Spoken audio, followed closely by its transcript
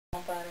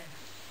Pare,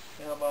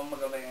 ikaw ba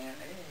magabay ka nga?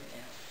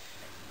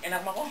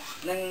 Enak mo ko.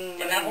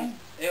 Enak mo?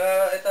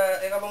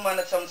 Ikaw ba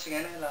manat sounds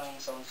nga na?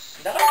 Ilang sounds?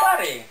 Dakal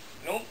pare,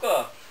 nungog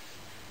ko.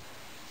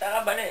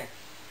 Saka ba na eh?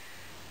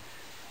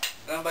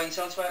 Ilang ba yung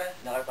sounds pare?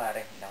 Dakal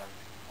pare, dakal.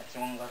 At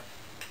yung mga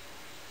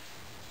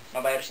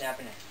mabayros niya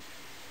pa na eh.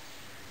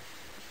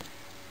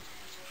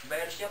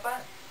 Bayros niya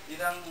pa.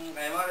 Ilang,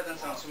 kaya mo, ilang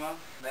sounds mo?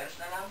 Bayros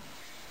na lang.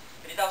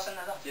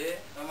 3,000 na lang. Yeah,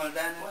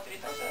 mamaldan na.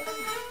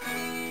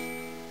 3,000.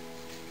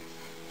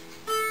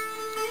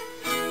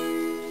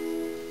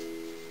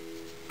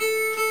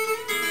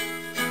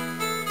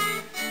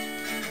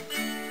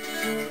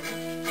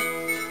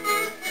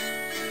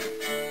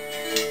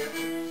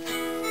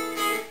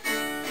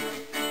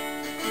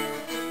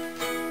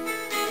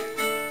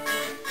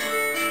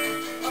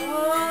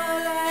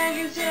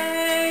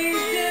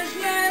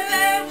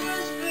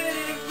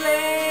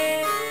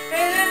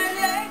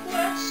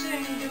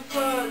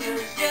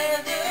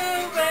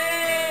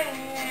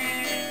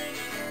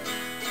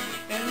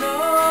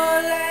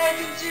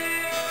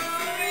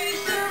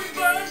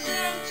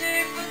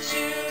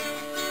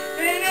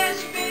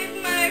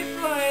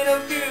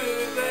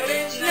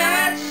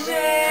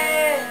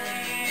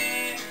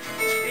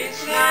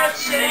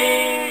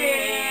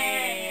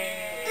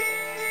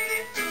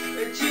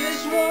 I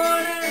just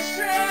wanna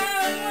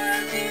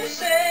someone to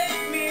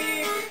save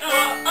me.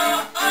 Oh,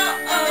 oh, oh,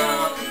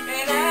 oh.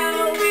 And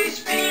I'll always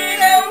be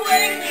there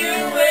when you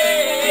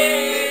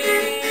wait.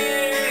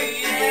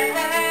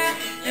 Yeah,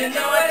 you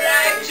know I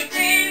like to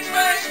keep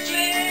my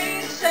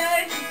strings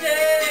inside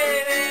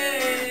today.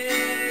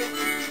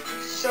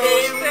 So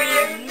stay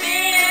with me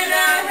and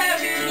I'll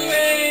have you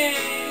wait.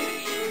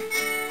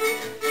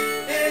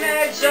 And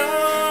I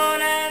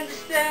don't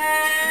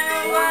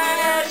understand why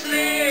I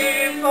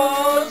sleep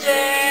all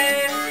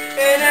day,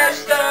 and I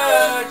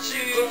start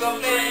to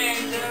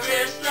complain there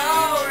is no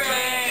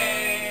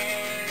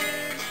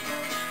rain,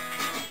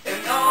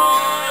 and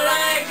all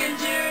I can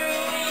do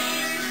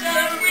is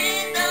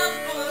read the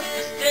book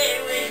to stay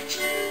with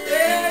you.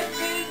 And I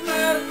think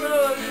my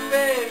road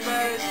away,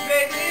 but it's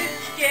really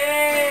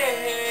scared.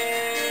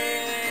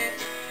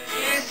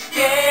 It's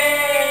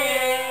scared.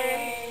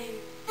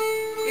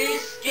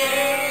 It's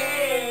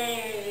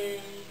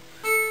scared.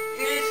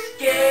 It's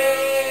scared.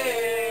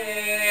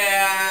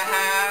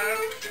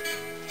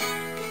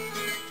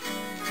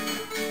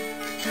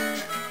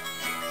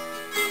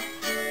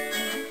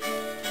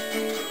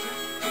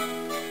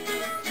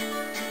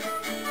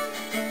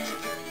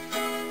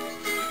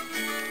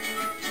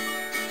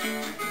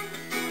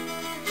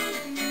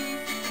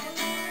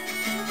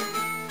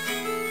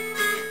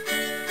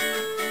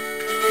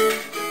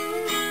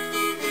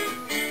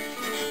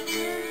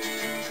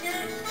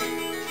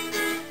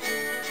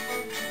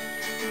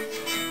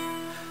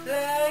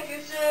 Like I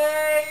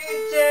say,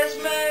 just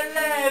my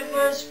life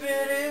was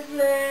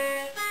beautifully,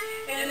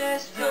 and I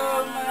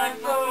stole my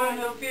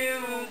point of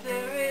view.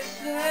 There is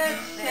not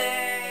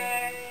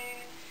safe.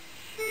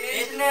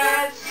 It's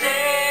not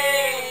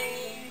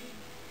safe.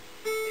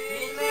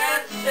 It's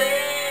not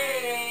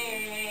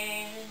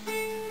safe.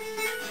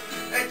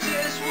 I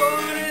just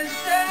wanted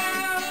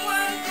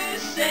someone to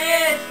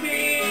save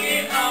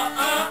me. Oh,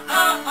 oh,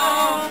 oh,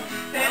 oh.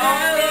 And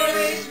I'll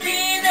always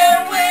be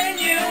there when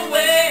you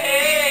wait.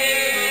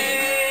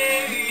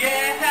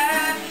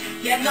 Yeah,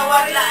 you know I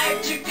like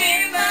to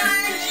keep my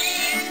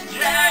jeans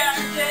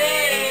dry.